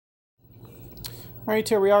All right,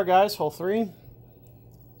 here we are, guys, hole 3.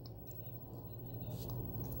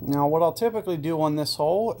 Now, what I'll typically do on this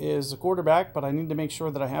hole is a quarterback, but I need to make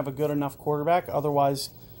sure that I have a good enough quarterback.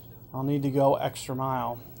 Otherwise, I'll need to go extra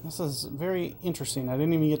mile. This is very interesting. I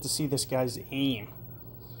didn't even get to see this guy's aim.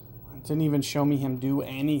 It didn't even show me him do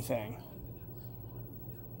anything.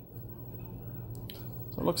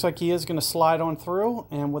 So it looks like he is going to slide on through,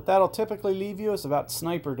 and what that'll typically leave you is about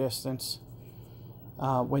sniper distance.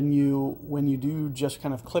 When you do just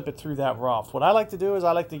kind of clip it through that rough. What I like to do is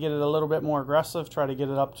I like to get it a little bit more aggressive, try to get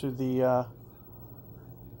it up to the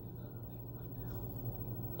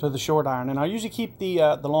short iron, and I'll usually keep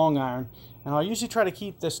the long iron, and I'll usually try to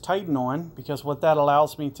keep this Titan on, because what that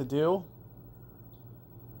allows me to do,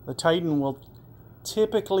 the Titan will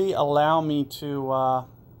typically allow me to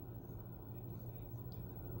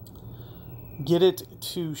get it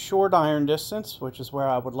to short iron distance, which is where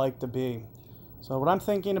I would like to be. So what I'm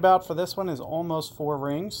thinking about for this one is almost 4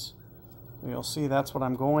 rings. You'll see that's what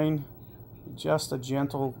I'm going. Just a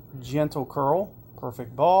gentle curl.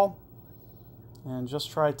 Perfect ball. And just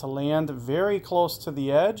try to land very close to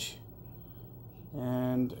the edge.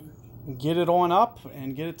 And get it on up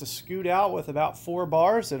and get it to scoot out with about 4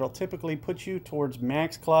 bars. It'll typically put you towards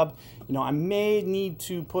max club. You know, I may need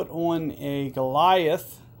to put on a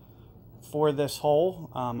Goliath for this hole.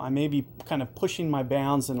 I may be kind of pushing my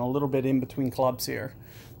bounds and a little bit in between clubs here.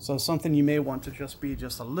 So something you may want to just be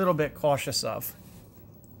just a little bit cautious of.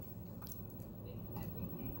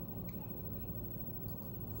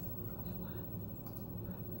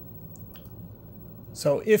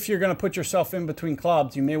 So if you're going to put yourself in between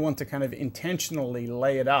clubs, you may want to kind of intentionally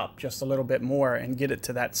lay it up just a little bit more and get it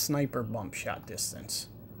to that sniper bump shot distance.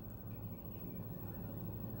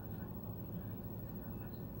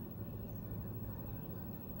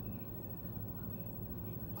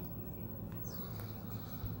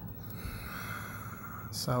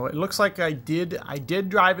 So it looks like I did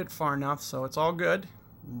drive it far enough, so it's all good.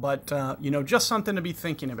 But, you know, just something to be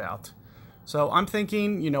thinking about. So I'm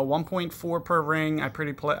thinking, you know, 1.4 per ring. I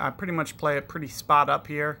pretty much play it pretty spot up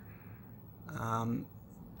here. You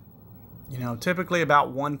know, typically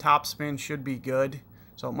about 1 top spin should be good.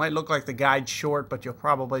 So it might look like the guide's short, but you'll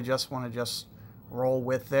probably just want to just roll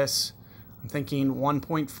with this. I'm thinking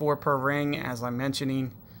 1.4 per ring, as I'm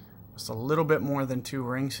mentioning. Just a little bit more than 2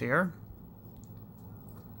 rings here.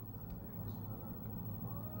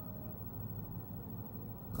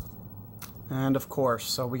 And of course,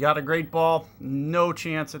 so we got a great ball. No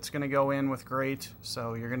chance it's going to go in with great.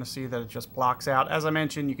 So you're going to see that it just blocks out. As I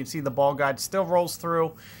mentioned, you can see the ball guide still rolls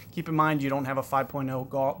through. Keep in mind you don't have a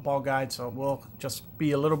 5.0 ball guide, so it will just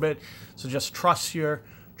be a little bit. So just trust your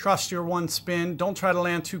one spin. Don't try to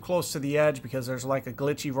land too close to the edge because there's like a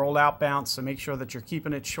glitchy rollout bounce. So make sure that you're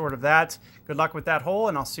keeping it short of that. Good luck with that hole,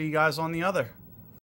 and I'll see you guys on the other.